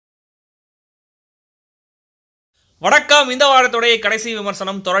வணக்கம். இந்த வாரத்தோடைய கடைசி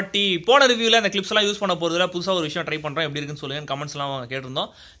விமர்சனம் Thoratti. போன ரிவ்யூவில் அந்த கிளிப்ஸ்லாம் யூஸ் பண்ண போகிறதுல புதுசாக ஒரு விஷயம் ட்ரை பண்ணுறோம். எப்படி இருக்குன்னு சொல்லுங்கள். கமெண்ட்ஸ்லாம் கேட்டிருந்தோம்.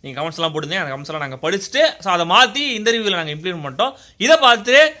 நீங்கள் கமெண்ட்ஸ்லாம் போட்டுருந்தேன். அந்த கமெண்ட்ஸ்லாம் நாங்கள் படிச்சுட்டு ஸோ அதை மாற்றி இந்த ரிவ்யூவில் நாங்கள் இம்ப்ளிமெண்ட் பண்ணிட்டோம். இதை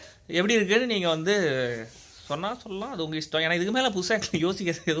பார்த்து எப்படி இருக்குன்னு நீங்கள் வந்து சொல்லலாம். அது உங்கள் இஷ்டம். ஏன்னா இதுக்கு மேலே புதுசாக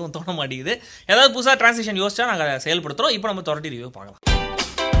யோசிக்க எதுவும் தோண மாட்டேங்குது. ஏதாவது புதுசாக டிரான்சிஷன் யோசிச்சா நாங்கள் செயல்படுத்துகிறோம். இப்போ நம்ம Thoratti ரிவ்யூ பார்க்கலாம்.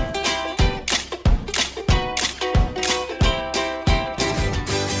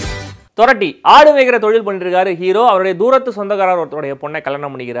 Thoratti ஆடு மேய்க்கிற தொழில் பண்ணிட்டு இருக்காரு ஹீரோ. அவருடைய தூரத்து சொந்தக்காரர் ஒருத்தருடைய பொண்ணை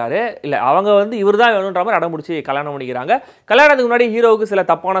கல்யாணம் பண்ணிக்கிறாரு. இல்லை அவங்க வந்து இவர் தான் வேணுன்ற மாதிரி அடம்பிடிச்சி கல்யாணம் பண்ணிக்கிறாங்க. கல்யாணத்துக்கு முன்னாடி ஹீரோவுக்கு சில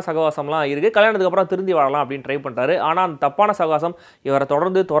தப்பான சகவாசம்லாம் இருக்குது. கல்யாணத்துக்கு அப்புறம் திருந்தி வாழலாம் அப்படின்னு ட்ரை பண்ணுறாரு. ஆனால் அந்த தப்பான சகவாசம் இவரை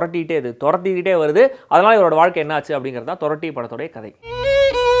தொடர்ந்து துரத்திக்கிட்டே வருது. அதனால் இவரோட வாழ்க்கை என்ன ஆச்சு அப்படிங்கிறது தான் Thoratti படத்துடைய கதை.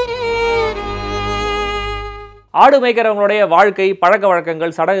 ஆடு மேய்க்கிறவங்களுடைய வாழ்க்கை, பழக்க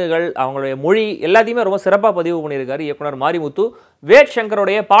வழக்கங்கள், சடங்குகள், அவங்களுடைய மொழி எல்லாத்தையுமே ரொம்ப சிறப்பாக பதிவு பண்ணியிருக்காரு இயக்குனர் மாரிமுத்து. வேட்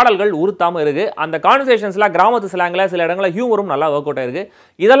சங்கருடைய பாடல்கள் உறுத்தாமல் இருக்கு. அந்த கான்வர்சேஷன்ஸ்லாம் கிராமத்து ஸ்லாங்கில் சில இடங்களில் ஹியூமரும் நல்லா ஒர்க் அவுட் ஆயிருக்கு.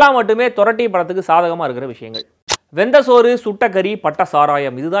 இதெல்லாம் மட்டுமே Thoratti படத்துக்கு சாதகமாக இருக்கிற விஷயங்கள். வெந்த சோறு, சுட்ட கறி, பட்ட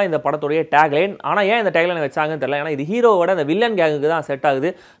சாராயம், இதுதான் இந்த படத்துடைய டேக்லைன். ஆனால் ஏன் இந்த டேக்லைன் வச்சாங்கன்னு தெரியல. ஏன்னா இது ஹீரோவோட அந்த வில்லன் கேங்குக்கு தான் செட் ஆகுது.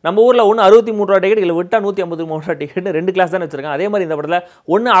 நம்ம ஊரில் ஒன்று 63 ரூபா டிக்கெட், இல்லை விட்டால் 153 ரூபா டிக்கெட், 2 கிளாஸ் தான் வச்சிருக்காங்க. அதே மாதிரி இந்த படத்தில்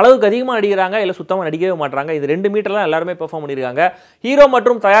ஒன்று அளவுக்கு அதிகமாக நடிக்கிறாங்க, இல்லை சுத்தமாக நடிக்கவே மாட்டாங்க. இது 2 மீட்டர்லாம் எல்லாருமே பெர்ஃபார்ம் பண்ணியிருக்காங்க. ஹீரோ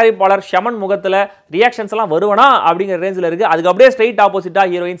மற்றும் தயாரிப்பாளர் ஷமன் முகத்தில் ரியாக்ஷன்ஸ் எல்லாம் வருவனா அப்படிங்கிற ரேஞ்சில் இருக்குது. அதுக்கு அப்படியே ஸ்ட்ரைட் ஆப்போசிட்டாக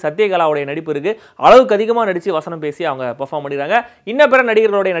ஹீரோயின் சத்யகலாவுடைய நடிப்பு இருக்குது. அளவுக்கு அதிகமாக நடித்து வசனம் பேசி அவங்க பெர்ஃபார்ம் பண்ணிடுறாங்க. இன்னும் பிற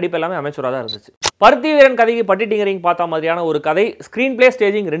நடிகர்களுடைய நடிப்பு எல்லாமே அமைச்சராக தான் இருந்துச்சு. பருத்தி வீரன் கதைக்கு பட்டிட்டிங்கரிங் பார்த்தா மாதிரியான ஒரு கதை. ஸ்க்ரீன் பிளே,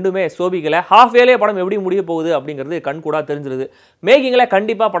 ஸ்டேஜிங் ரெண்டுமே சோபிக்கல. ஹாஃப் வேலே படம் எப்படி முடிய போகுது அப்படிங்கிறது கண் கூட தெரிஞ்சிருது. மேக்கிங்கில்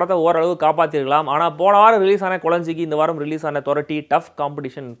கண்டிப்பாக படத்தை ஓரளவு காப்பாற்றிருக்கலாம். ஆனால் போன வாரம் ரிலீஸ் ஆன குழஞ்சிக்கு இந்த வாரம் ரிலீஸ் ஆன Thoratti டஃப்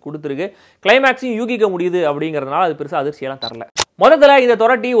காம்படிஷன் கொடுத்துருக்கு. கிளைமேக்ஸையும் யூகிக்க முடியுது அப்படிங்கிறதுனால அது பெருசாக அதிர்ச்சியெல்லாம் தரல. முதல்ல இந்த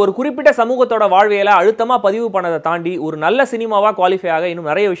Thoratti ஒரு குறிப்பிட்ட சமூகத்தோட வாழ்வியலை அழுத்தமாக பதிவு பண்ணதை தாண்டி ஒரு நல்ல சினிமாவாக குவாலிஃபை ஆக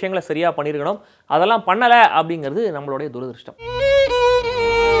இன்னும் நிறைய விஷயங்களை சரியாக பண்ணியிருக்கணும். அதெல்லாம் பண்ணலை அப்படிங்கிறது நம்மளுடைய துரதிருஷ்டம்.